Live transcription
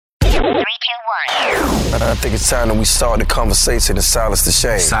I think it's time that we start the conversation and silence the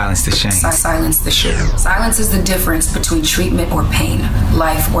shame. Silence the shame. Silence the shame. Silence is the difference between treatment or pain,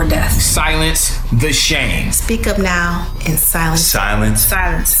 life or death. Silence the shame. Speak up now and silence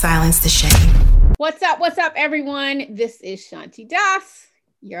the shame. What's up, everyone? This is Shanti Das,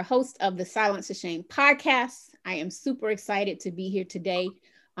 your host of the Silence the Shame podcast. I am super excited to be here today.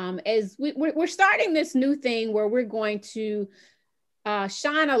 As we're starting this new thing where we're going to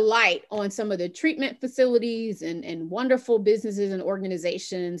shine a light on some of the treatment facilities and wonderful businesses and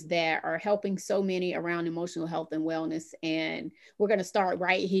organizations that are helping so many around emotional health and wellness. And we're going to start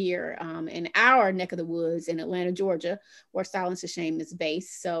right here in our neck of the woods in Atlanta, Georgia, where Silence the Shame is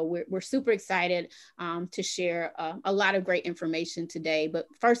based. So we're super excited to share a lot of great information today. But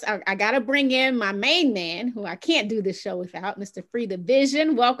first, I got to bring in my main man, who I can't do this show without, Mr. Free the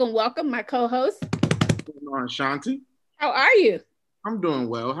Vision. Welcome, my co-host. What's going on, Shanti? How are you? I'm doing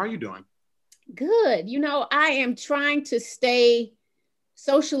well. How are you doing? Good. You know, I am trying to stay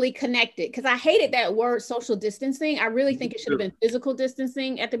socially connected because I hated that word social distancing. I really think it should have been physical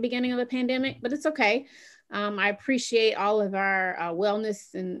distancing at the beginning of the pandemic, but it's okay. I appreciate all of our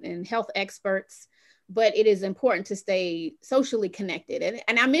wellness and health experts, but it is important to stay socially connected.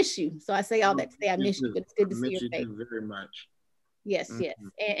 And I miss you. So I say all that to say I miss you, but it's good to see your face. Very much. Yes, yes.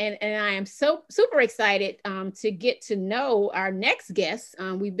 And I am so super excited to get to know our next guest.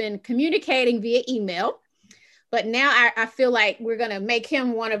 We've been communicating via email, but now I feel like we're going to make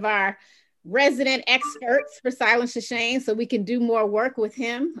him one of our resident experts for Silence the Shame so we can do more work with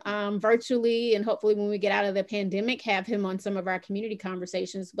him virtually. And hopefully when we get out of the pandemic, have him on some of our community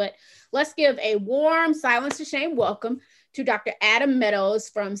conversations. But let's give a warm Silence the Shame welcome to Dr. Adam Meadows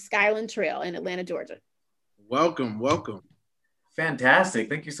from Skyland Trail in Atlanta, Georgia. Welcome. Fantastic.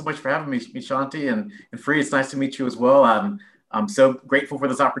 Thank you so much for having me, Shanti, and Free. It's nice to meet you as well. I'm so grateful for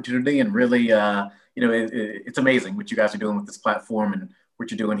this opportunity, and really, it's amazing what you guys are doing with this platform and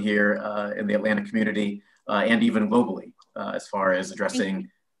what you're doing here in the Atlanta community and even globally as far as addressing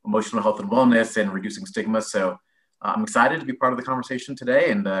emotional health and wellness and reducing stigma. So I'm excited to be part of the conversation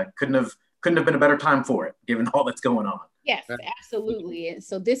today, and couldn't have been a better time for it, given all that's going on. Yes, absolutely. And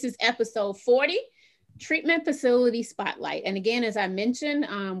so this is episode 40. Treatment Facility Spotlight. And again, as I mentioned,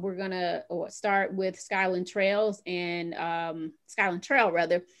 we're going to start with Skyland Trail. And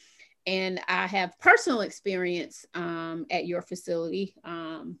I have personal experience at your facility.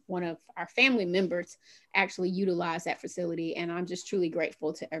 One of our family members actually utilized that facility, and I'm just truly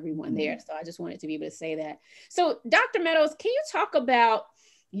grateful to everyone there. So I just wanted to be able to say that. So Dr. Meadows, can you talk about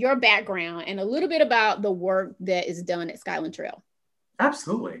your background and a little bit about the work that is done at Skyland Trail?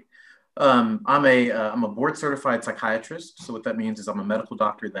 Absolutely. I'm a board certified psychiatrist. So what that means is I'm a medical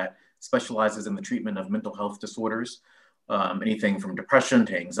doctor that specializes in the treatment of mental health disorders, anything from depression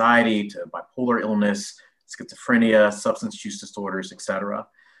to anxiety to bipolar illness, schizophrenia, substance use disorders, etc.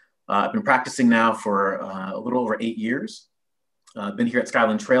 I've been practicing now for a little over 8 years. I've been here at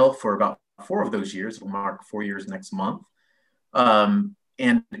Skyland Trail for about 4 of those years. We'll mark 4 years next month. And,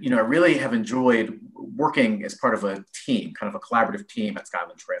 I really have enjoyed working as part of a team, kind of a collaborative team at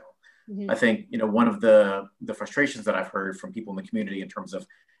Skyland Trail. I think, one of the frustrations that I've heard from people in the community in terms of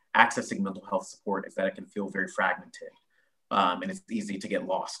accessing mental health support is that it can feel very fragmented and it's easy to get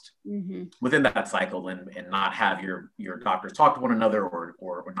lost within that cycle and not have your doctors talk to one another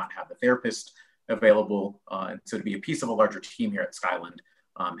or not have the therapist available. And so to be a piece of a larger team here at Skyland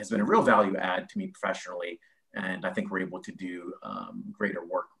has been a real value add to me professionally. And I think we're able to do greater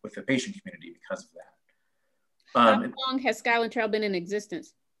work with the patient community because of that. How long has Skyland Trail been in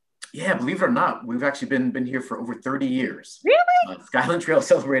existence? Yeah, believe it or not, we've actually been here for over 30 years. Really? Skyland Trail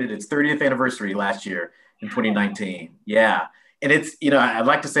celebrated its 30th anniversary last year in 2019. Yeah, and it's, I'd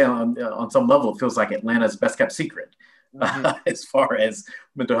like to say on some level, it feels like Atlanta's best kept secret as far as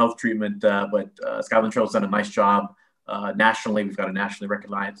mental health treatment. But Skyland Trail has done a nice job nationally. We've got a nationally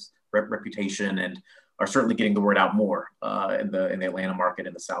recognized reputation and are certainly getting the word out more in the Atlanta market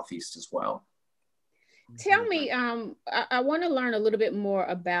in the Southeast as well. Tell me, I want to learn a little bit more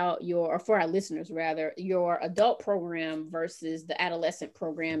about or for our listeners rather, your adult program versus the adolescent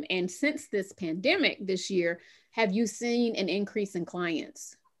program. And since this pandemic this year, have you seen an increase in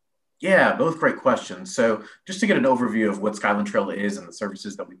clients? Yeah, both great questions. So just to get an overview of what Skyland Trail is and the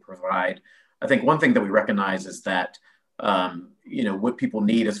services that we provide, I think one thing that we recognize is that, what people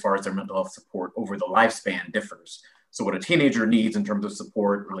need as far as their mental health support over the lifespan differs. So what a teenager needs in terms of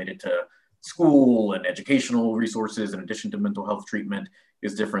support related to school and educational resources in addition to mental health treatment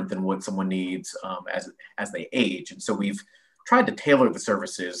is different than what someone needs as they age. And so we've tried to tailor the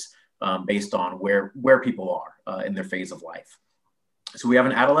services based on where people are in their phase of life. So we have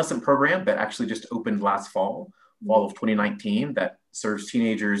an adolescent program that actually just opened last fall of 2019, that serves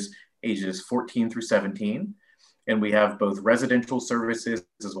teenagers ages 14 through 17. And we have both residential services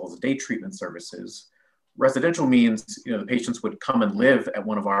as well as day treatment services. Residential means, the patients would come and live at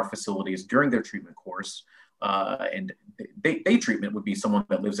one of our facilities during their treatment course. And day treatment would be someone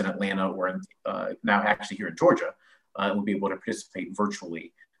that lives in Atlanta or now actually here in Georgia, and would be able to participate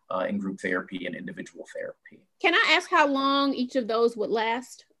virtually in group therapy and individual therapy. Can I ask how long each of those would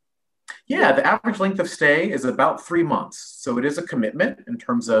last? Yeah, the average length of stay is about 3 months. So it is a commitment in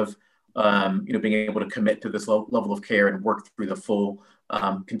terms of being able to commit to this level of care and work through the full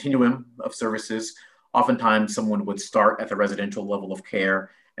continuum of services. Oftentimes, someone would start at the residential level of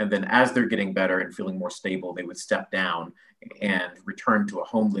care, and then as they're getting better and feeling more stable, they would step down and return to a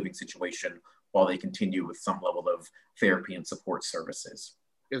home living situation while they continue with some level of therapy and support services.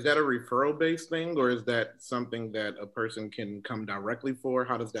 Is that a referral-based thing, or is that something that a person can come directly for?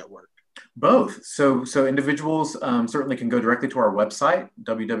 How does that work? Both. So individuals certainly can go directly to our website,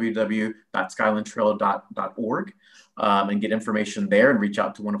 www.skylandtrail.org, and get information there and reach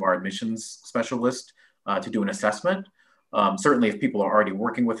out to one of our admissions specialists to do an assessment. Certainly, if people are already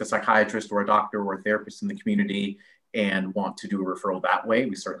working with a psychiatrist or a doctor or a therapist in the community and want to do a referral that way,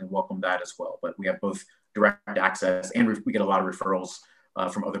 we certainly welcome that as well. But we have both direct access, and we get a lot of referrals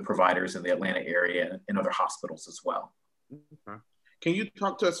from other providers in the Atlanta area and other hospitals as well. Okay. Can you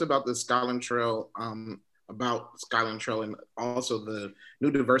talk to us about the Skyland Trail, and also the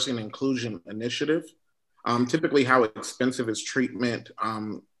new diversity and inclusion initiative? Typically, how expensive is treatment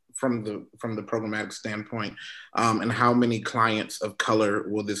from the programmatic standpoint, and how many clients of color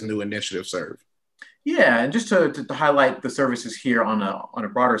will this new initiative serve? Yeah, and just to highlight the services here on a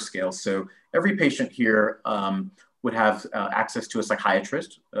broader scale. So every patient here would have access to a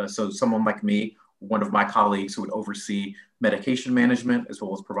psychiatrist. So someone like me, one of my colleagues who would oversee medication management as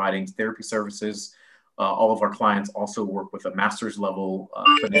well as providing therapy services. All of our clients also work with a master's level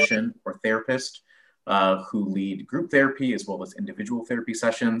clinician or therapist who lead group therapy as well as individual therapy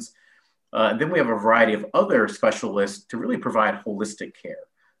sessions. Then we have a variety of other specialists to really provide holistic care.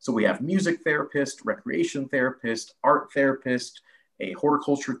 So we have music therapist, recreation therapist, art therapist, a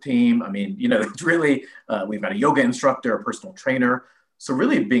horticulture team. I mean, it's really, we've got a yoga instructor, a personal trainer. So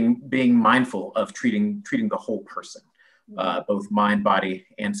really being mindful of treating the whole person, both mind, body,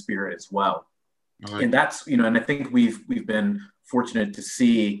 and spirit as well. And that's, and I think we've been fortunate to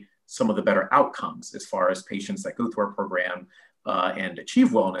see some of the better outcomes as far as patients that go through our program and achieve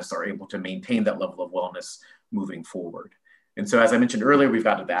wellness are able to maintain that level of wellness moving forward. And so, as I mentioned earlier, we've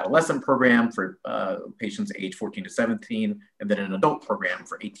got the adolescent program for patients age 14 to 17, and then an adult program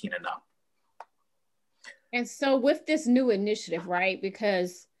for 18 and up. And so with this new initiative, right,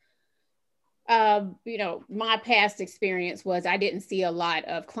 because, my past experience was I didn't see a lot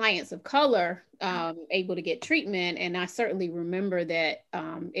of clients of color able to get treatment. And I certainly remember that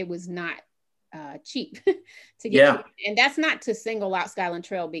it was not cheap to get treatment. And that's not to single out Skyland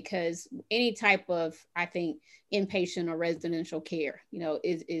Trail, because any type of, I think, inpatient or residential care,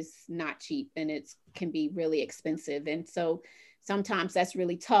 is not cheap, and it can be really expensive. And so sometimes that's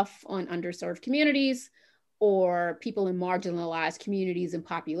really tough on underserved communities or people in marginalized communities and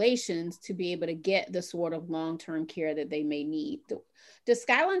populations to be able to get the sort of long-term care that they may need. Does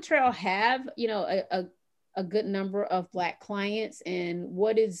Skyland Trail have, a good number of Black clients, and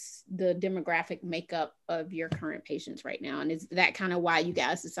what is the demographic makeup of your current patients right now? And is that kind of why you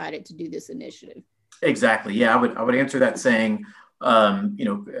guys decided to do this initiative? Exactly. Yeah, I would answer that saying,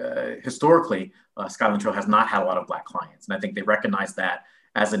 historically, Skyland Trail has not had a lot of Black clients, and I think they recognize that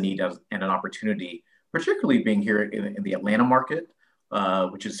as a need and an opportunity, particularly being here in the Atlanta market,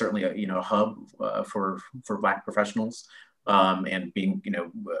 which is certainly a hub for Black professionals, and being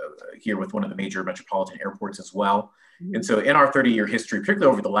here with one of the major metropolitan airports as well. Mm-hmm. And so in our 30-year history,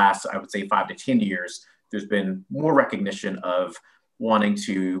 particularly over the last, I would say 5 to 10 years, there's been more recognition of wanting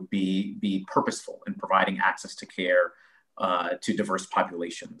to be purposeful in providing access to care to diverse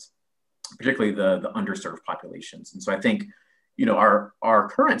populations, particularly the underserved populations. And so I think our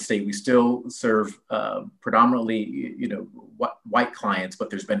current state, we still serve predominantly, white clients,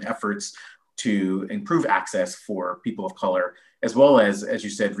 but there's been efforts to improve access for people of color, as well as you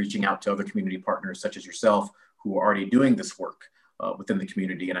said, reaching out to other community partners such as yourself, who are already doing this work within the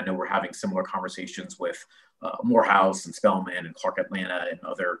community. And I know we're having similar conversations with Morehouse and Spelman and Clark Atlanta and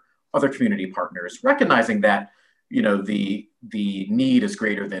other community partners, recognizing that the need is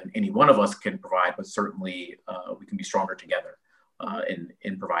greater than any one of us can provide, but certainly we can be stronger together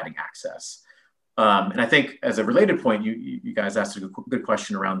in providing access. And I think as a related point, you guys asked a good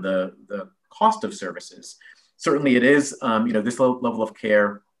question around the cost of services. certainly it is, this level of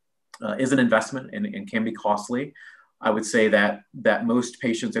care is an investment and can be costly. I would say that most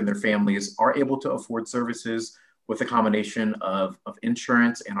patients and their families are able to afford services with a combination of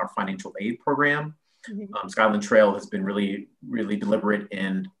insurance and our financial aid program. Mm-hmm. Skyland Trail has been really, really deliberate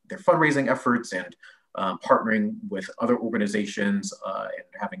in their fundraising efforts and partnering with other organizations and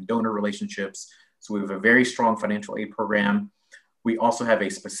having donor relationships. So we have a very strong financial aid program. We also have a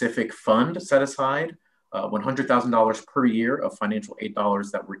specific fund set aside, $100,000 per year of financial aid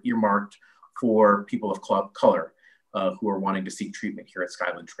dollars that were earmarked for people of color who are wanting to seek treatment here at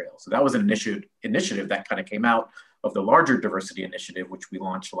Skyland Trail. So that was an initiative that kind of came out of the larger diversity initiative, which we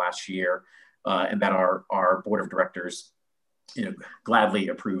launched last year, and that our board of directors, gladly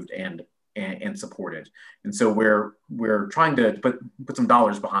approved and supported. And so we're trying to put some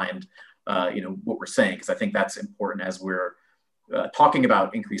dollars behind, what we're saying, because I think that's important as we're talking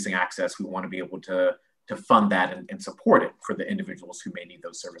about increasing access. We want to be able to fund that and support it for the individuals who may need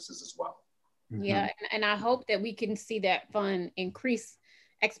those services as well. Yeah, and I hope that we can see that fund increase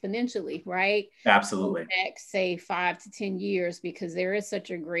exponentially, right? Absolutely. For the next, say, 5 to 10 years, because there is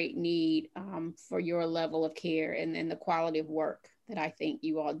such a great need for your level of care and the quality of work that I think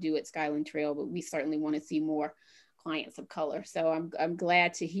you all do at Skyland Trail, but we certainly want to see more clients of color. So I'm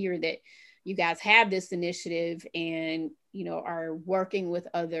glad to hear that you guys have this initiative and, are working with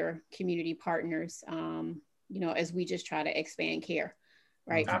other community partners, as we just try to expand care.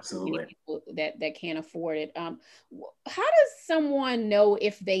 Right. Absolutely. People that can't afford it. How does someone know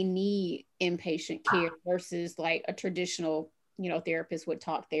if they need inpatient care versus like a traditional, therapist would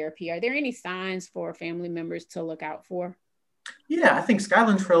talk therapy? Are there any signs for family members to look out for? Yeah, I think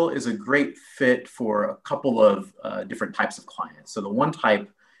Skyland Trail is a great fit for a couple of different types of clients. So the one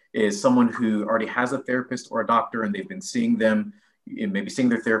type is someone who already has a therapist or a doctor, and they've been seeing them, maybe seeing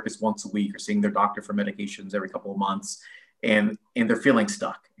their therapist once a week or seeing their doctor for medications every couple of months. And they're feeling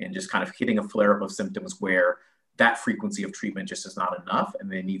stuck and just kind of hitting a flare-up of symptoms where that frequency of treatment just is not enough and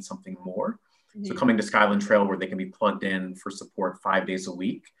they need something more. Mm-hmm. So coming to Skyland Trail where they can be plugged in for support 5 days a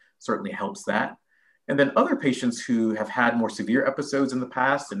week certainly helps that. And then other patients who have had more severe episodes in the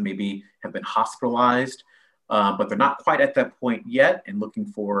past and maybe have been hospitalized, but they're not quite at that point yet and looking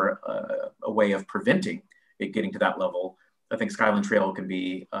for a way of preventing it getting to that level, I think Skyland Trail can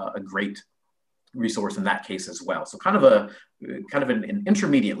be a great resource in that case as well. So kind of an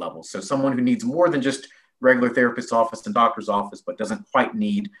intermediate level. So someone who needs more than just regular therapist's office and doctor's office, but doesn't quite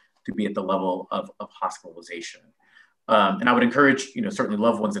need to be at the level of hospitalization. And I would encourage, certainly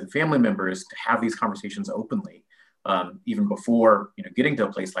loved ones and family members to have these conversations openly, even before, getting to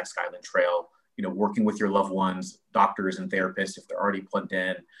a place like Skyland Trail, working with your loved ones, doctors and therapists, if they're already plugged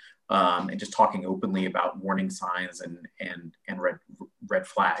in, and just talking openly about warning signs and red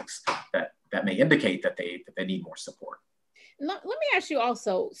flags that may indicate that they need more support. Let me ask you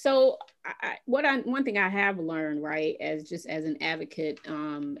also. So, one thing I have learned, right, as an advocate,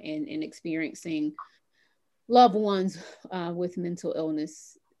 and experiencing loved ones with mental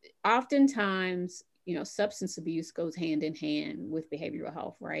illness, oftentimes, substance abuse goes hand in hand with behavioral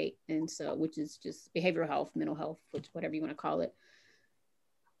health, right? And so, which is just behavioral health, mental health, whatever you want to call it.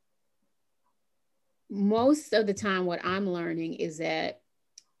 Most of the time, what I'm learning is that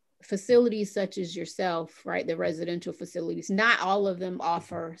facilities such as yourself, right, the residential facilities, not all of them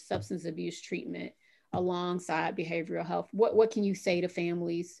offer substance abuse treatment alongside behavioral health. What can you say to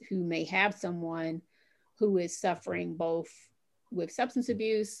families who may have someone who is suffering both with substance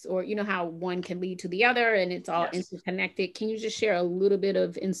abuse, or how one can lead to the other and it's all interconnected? Can you just share a little bit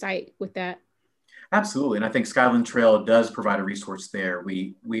of insight with that? Absolutely. And I think Skyland Trail does provide a resource there.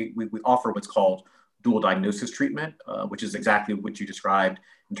 We offer what's called dual diagnosis treatment, which is exactly what you described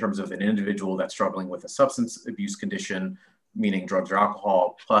in terms of an individual that's struggling with a substance abuse condition, meaning drugs or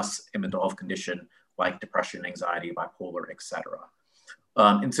alcohol, plus a mental health condition like depression, anxiety, bipolar, et cetera.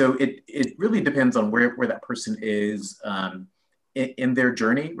 And so it really depends on where that person is in their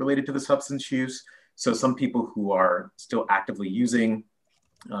journey related to the substance use. So some people who are still actively using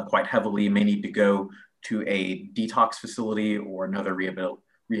quite heavily may need to go to a detox facility or another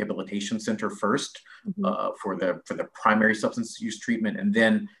rehabilitation center first, for the primary substance use treatment, and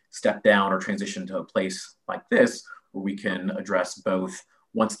then step down or transition to a place like this where we can address both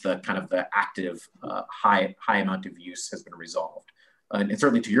once the kind of the active high amount of use has been resolved. And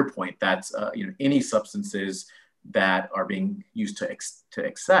certainly to your point, that's any substances that are being used to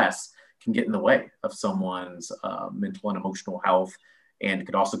excess can get in the way of someone's mental and emotional health, and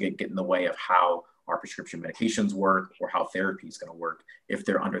could also get in the way of how our prescription medications work or how therapy is going to work if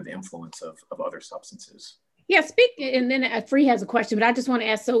they're under the influence of other substances. Yeah, and then Free has a question, but I just want to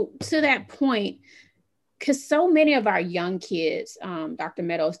ask, so to that point, because so many of our young kids, Dr.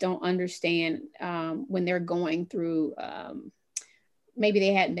 Meadows, don't understand when they're going through, maybe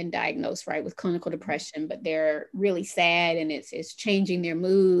they hadn't been diagnosed right with clinical depression, but they're really sad and it's changing their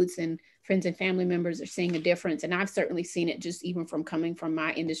moods, and friends and family members are seeing a difference. And I've certainly seen it just even from coming from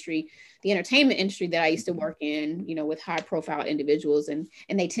my industry, the entertainment industry that I used to work in, with high profile individuals, and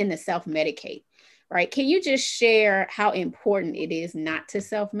they tend to self-medicate, right? Can you just share how important it is not to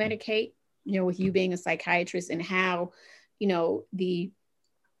self-medicate, with you being a psychiatrist, and how,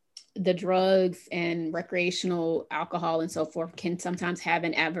 the drugs and recreational alcohol and so forth can sometimes have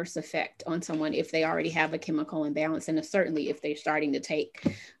an adverse effect on someone if they already have a chemical imbalance, and certainly if they're starting to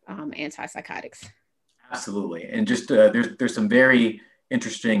take antipsychotics? Absolutely. And just there's some very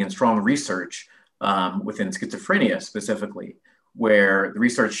interesting and strong research within schizophrenia specifically, where the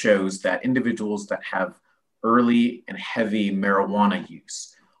research shows that individuals that have early and heavy marijuana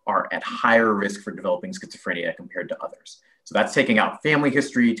use are at higher risk for developing schizophrenia compared to others. So that's taking out family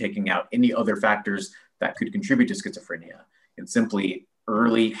history, taking out any other factors that could contribute to schizophrenia. And simply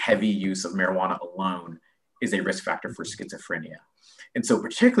early, heavy use of marijuana alone is a risk factor for schizophrenia. And so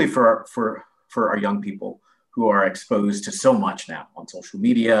particularly for our young people who are exposed to so much now on social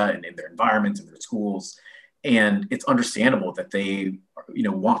media and in their environments and their schools, and it's understandable that they,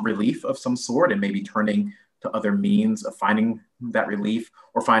 want relief of some sort and maybe turning to other means of finding that relief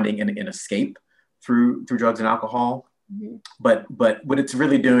or finding an escape through drugs and alcohol. Mm-hmm. But what it's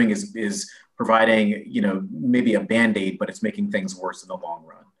really doing is providing, maybe a Band-Aid, but it's making things worse in the long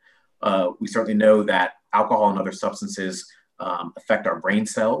run. We certainly know that alcohol and other substances affect our brain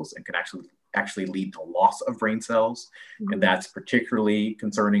cells and can actually lead to loss of brain cells. Mm-hmm. And that's particularly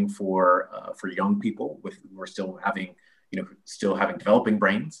concerning for young people who are still having developing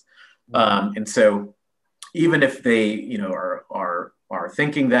brains. Mm-hmm. And so even if they, are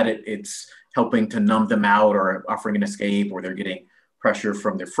thinking that it's helping to numb them out or offering an escape, or they're getting pressure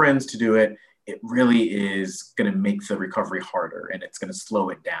from their friends to do it, it really is going to make the recovery harder and it's going to slow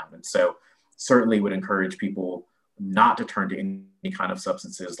it down. And so certainly would encourage people not to turn to any kind of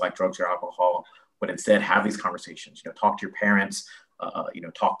substances like drugs or alcohol, but instead have these conversations, talk to your parents,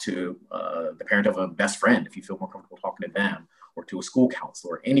 talk to the parent of a best friend if you feel more comfortable talking to them, or to a school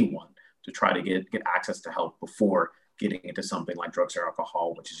counselor, or anyone, to try to get access to help before getting into something like drugs or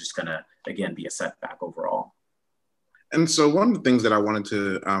alcohol, which is just going to, again, be a setback overall. And so one of the things that I wanted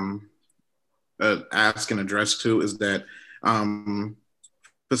to ask and address too is that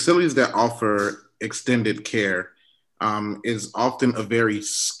facilities that offer extended care is often a very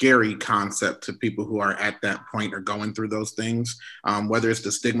scary concept to people who are at that point or going through those things, whether it's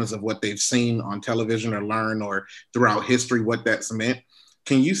the stigmas of what they've seen on television or learned or throughout history, what that's meant.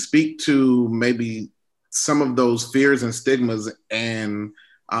 Can you speak to maybe some of those fears and stigmas, and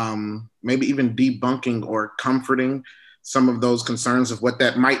maybe even debunking or comforting some of those concerns of what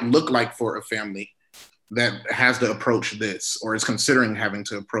that might look like for a family that has to approach this or is considering having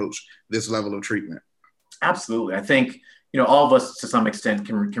to approach this level of treatment? Absolutely. I think, all of us to some extent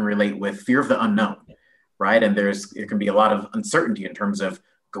can relate with fear of the unknown, right? And there can be a lot of uncertainty in terms of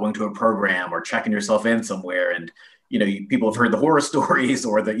going to a program or checking yourself in somewhere. And, people have heard the horror stories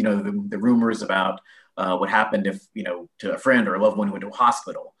or the rumors about what happened if, to a friend or a loved one who went to a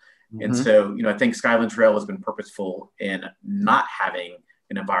hospital. Mm-hmm. And so, I think Skyland Trail has been purposeful in not having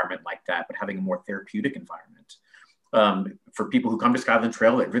an environment like that, but having a more therapeutic environment. For people who come to Skyland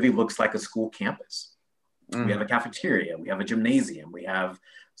Trail, it really looks like a school campus. Mm-hmm. We have a cafeteria, we have a gymnasium, we have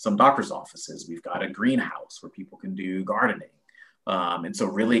some doctor's offices, we've got a greenhouse where people can do gardening. And so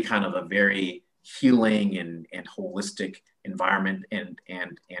really kind of a very healing and holistic environment and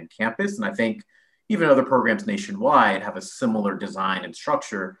campus. And I think even other programs nationwide have a similar design and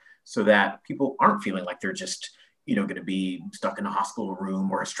structure so that people aren't feeling like they're just, going to be stuck in a hospital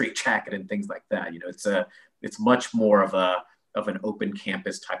room or a straitjacket and things like that. It's much more of an open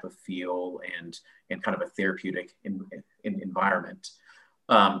campus type of feel and kind of a therapeutic environment.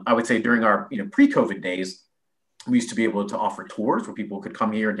 I would say during our pre-COVID days, we used to be able to offer tours where people could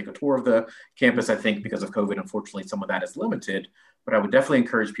come here and take a tour of the campus. I think because of COVID, unfortunately, some of that is limited, but I would definitely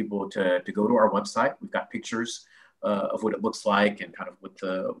encourage people to go to our website. We've got pictures of what it looks like and kind of what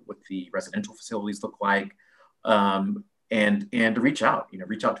the residential facilities look like, and to reach out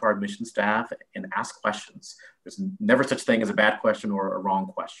to our admission staff and ask questions. There's never such thing as a bad question or a wrong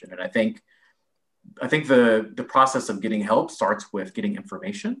question. And I think the process of getting help starts with getting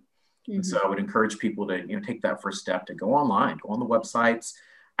information. Mm-hmm. And so I would encourage people to take that first step, to go online, go on the websites,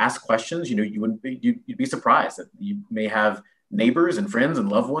 ask questions. You'd be surprised that you may have neighbors and friends and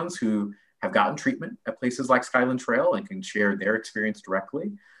loved ones who have gotten treatment at places like Skyland Trail and can share their experience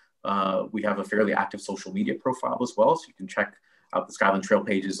directly. We have a fairly active social media profile as well. So you can check out the Skyline Trail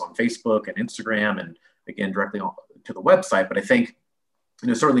pages on Facebook and Instagram, and again, directly to the website. But I think,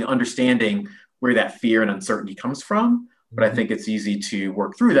 certainly understanding where that fear and uncertainty comes from, but I think it's easy to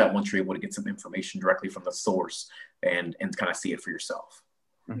work through that once you're able to get some information directly from the source and kind of see it for yourself.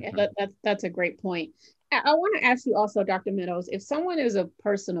 Yeah, that's a great point. I want to ask you also, Dr. Meadows, if someone is a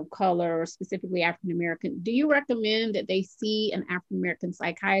person of color or specifically African-American, do you recommend that they see an African-American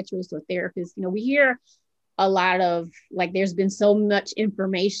psychiatrist or therapist? We hear a lot of, there's been so much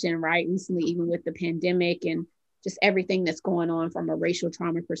information, right, recently, even with the pandemic and just everything that's going on from a racial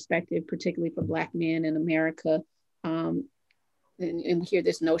trauma perspective, particularly for Black men in America. And we hear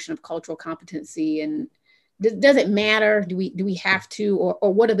this notion of cultural competency, and does it matter? Do we have to,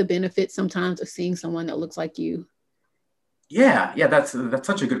 or what are the benefits sometimes of seeing someone that looks like you? Yeah, that's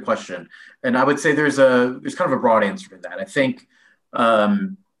such a good question, and I would say there's kind of a broad answer to that. I think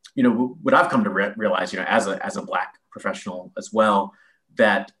what I've come to realize, as a Black professional as well,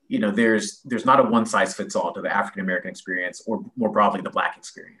 that there's not a one size fits all to the African American experience, or more broadly the Black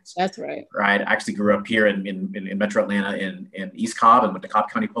experience. That's right. Right. I actually grew up here in Metro Atlanta in East Cobb and went to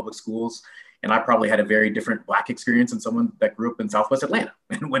Cobb County Public Schools. And I probably had a very different Black experience than someone that grew up in Southwest Atlanta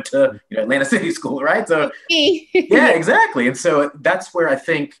and went to Atlanta City School, right? So yeah, exactly. And so that's where I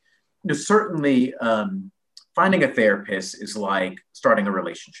think certainly finding a therapist is like starting a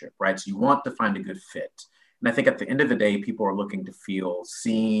relationship, right? So you want to find a good fit. And I think at the end of the day, people are looking to feel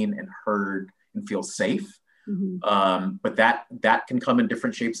seen and heard and feel safe. Mm-hmm. But that can come in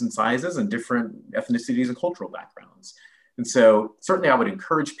different shapes and sizes and different ethnicities and cultural backgrounds. And so certainly I would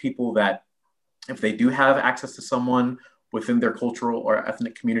encourage people that if they do have access to someone within their cultural or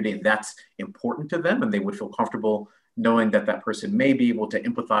ethnic community that's important to them, and they would feel comfortable knowing that that person may be able to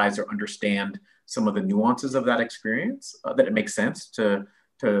empathize or understand some of the nuances of that experience, that it makes sense to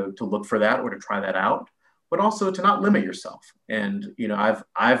look for that or to try that out, but also to not limit yourself. And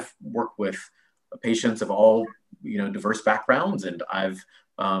I've worked with patients of all diverse backgrounds, and I've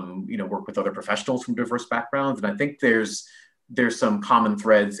worked with other professionals from diverse backgrounds, and I think there's some common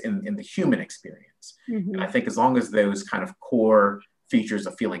threads in the human experience. Mm-hmm. And I think as long as those kind of core features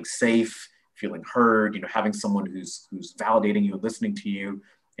of feeling safe, feeling heard, having someone who's validating you, listening to you,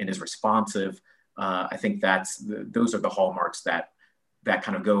 and is responsive, I think those are the hallmarks that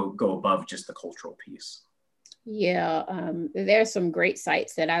kind of go above just the cultural piece. Yeah, there's some great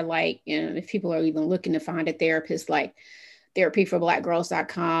sites that I like, and if people are even looking to find a therapist, like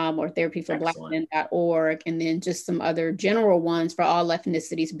therapyforblackgirls.com or therapyforblackmen.org, and then just some other general ones for all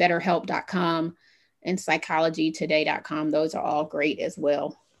ethnicities, betterhelp.com and psychologytoday.com. Those are all great as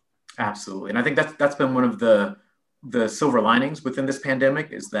well. Absolutely. And I think that's been one of the silver linings within this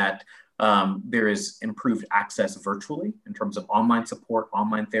pandemic, is that there is improved access virtually in terms of online support,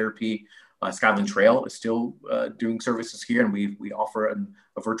 online therapy. Skyline Trail is still doing services here, and we offer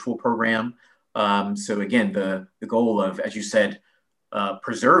a virtual program. So again, the goal of, as you said,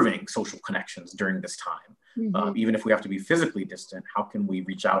 preserving social connections during this time. Mm-hmm. Even if we have to be physically distant, how can we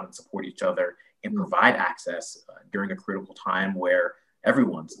reach out and support each other and provide access during a critical time where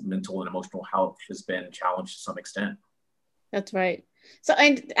everyone's mental and emotional health has been challenged to some extent? That's right. So,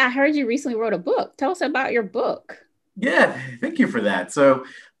 and I heard you recently wrote a book. Tell us about your book. Yeah, thank you for that. So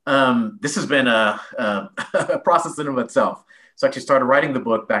this has been a process in of itself. So I actually started writing the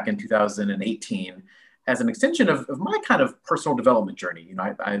book back in 2018 as an extension of my kind of personal development journey.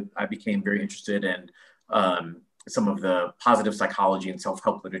 I became very interested in some of the positive psychology and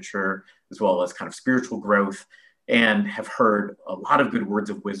self-help literature, as well as kind of spiritual growth, and have heard a lot of good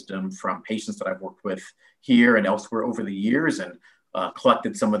words of wisdom from patients that I've worked with here and elsewhere over the years, and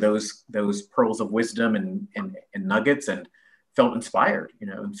collected some of those pearls of wisdom and nuggets, and felt inspired,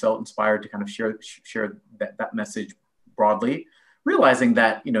 to kind of share that message broadly, realizing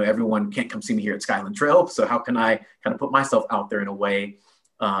that, everyone can't come see me here at Skyline Trail. So how can I kind of put myself out there in a way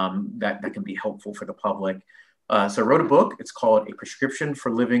that can be helpful for the public? So I wrote a book. It's called A Prescription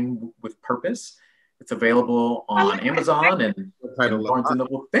for Living with Purpose. It's available on Amazon and Barnes &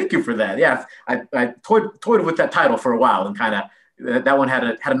 Noble. Thank you for that. Yeah, I toyed with that title for a while, and kind of that one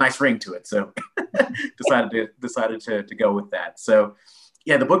had a nice ring to it. So decided to go with that. So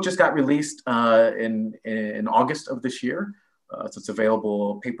yeah, the book just got released in August of this year. So it's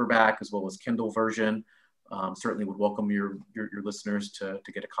available paperback as well as Kindle version. Certainly would welcome your listeners to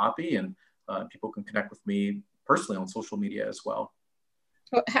get a copy, and people can connect with me personally on social media as well.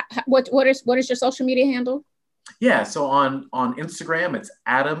 What is your social media handle? Yeah, so on Instagram, it's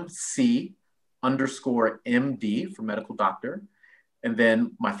AdamC_MD for medical doctor. And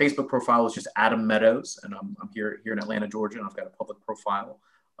then my Facebook profile is just Adam Meadows, and I'm here in Atlanta, Georgia, and I've got a public profile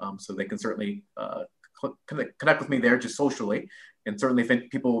So they can certainly connect with me there just socially. And certainly if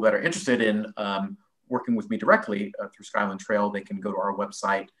people that are interested in working with me directly through Skyland Trail, they can go to our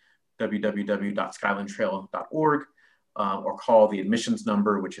website, www.skylandtrail.org, or call the admissions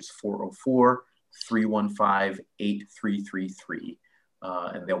number, which is 404-315-8333.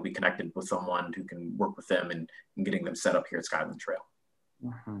 And they'll be connected with someone who can work with them in getting them set up here at Skyland Trail.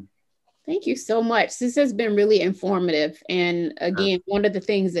 Mm-hmm. Thank you so much. This has been really informative. And again, one of the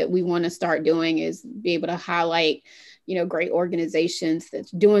things that we want to start doing is be able to highlight, great organizations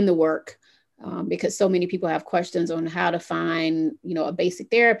that's doing the work, because so many people have questions on how to find, a basic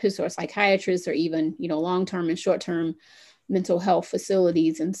therapist or a psychiatrist, or even, long-term and short-term mental health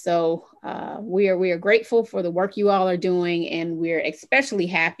facilities. And so we are grateful for the work you all are doing, and we're especially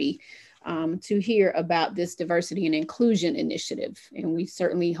happy to hear about this diversity and inclusion initiative. And we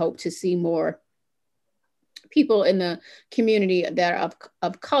certainly hope to see more people in the community that are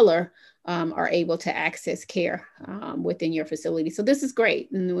of color are able to access care within your facility. So this is great.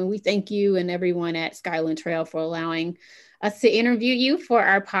 And we thank you and everyone at Skyland Trail for allowing us to interview you for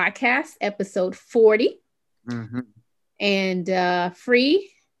our podcast, episode 40. Mm-hmm. And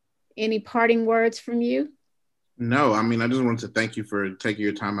Free, any parting words from you? No, I mean, I just wanted to thank you for taking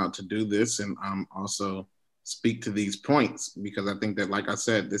your time out to do this, and also speak to these points, because I think that, like I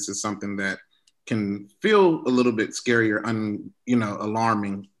said, this is something that can feel a little bit scary or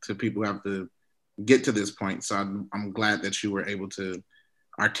alarming to people who have to get to this point. So I'm glad that you were able to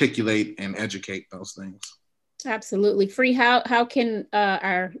articulate and educate those things. Absolutely. Free, how can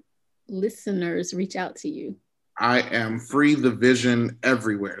our listeners reach out to you? I am Free the Vision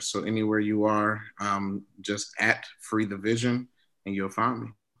everywhere. So anywhere you are, just at Free the Vision, and you'll find me.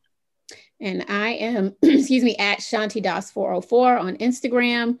 And I am, at Shanti Das 404 on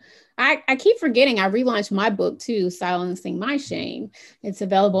Instagram. I keep forgetting I relaunched my book too, Silencing My Shame. It's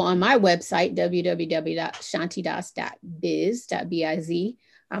available on my website, www.shantidas.biz.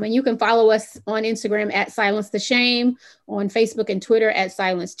 And you can follow us on Instagram at Silence the Shame, on Facebook and Twitter at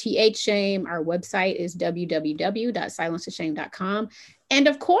Silence TH Shame. Our website is www.silencetheshame.com. And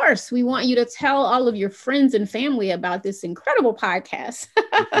of course, we want you to tell all of your friends and family about this incredible podcast.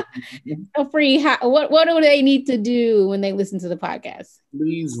 So Free, what do they need to do when they listen to the podcast?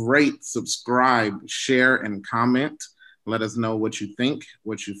 Please rate, subscribe, share, and comment. Let us know what you think,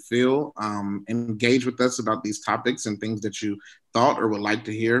 what you feel. Engage with us about these topics and things that you thought or would like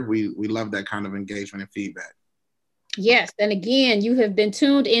to hear. We love that kind of engagement and feedback. Yes. And again, you have been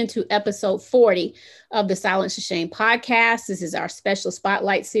tuned into episode 40 of the Silence the Shame podcast. This is our special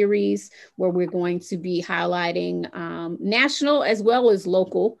spotlight series where we're going to be highlighting national as well as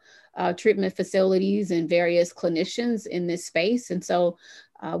local treatment facilities and various clinicians in this space. And so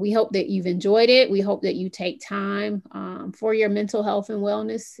we hope that you've enjoyed it. We hope that you take time for your mental health and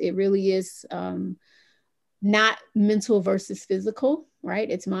wellness. It really is not mental versus physical, right?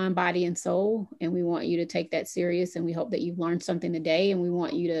 It's mind, body, and soul. And we want you to take that serious. And we hope that you've learned something today. And we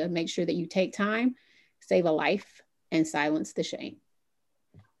want you to make sure that you take time, save a life, and silence the shame.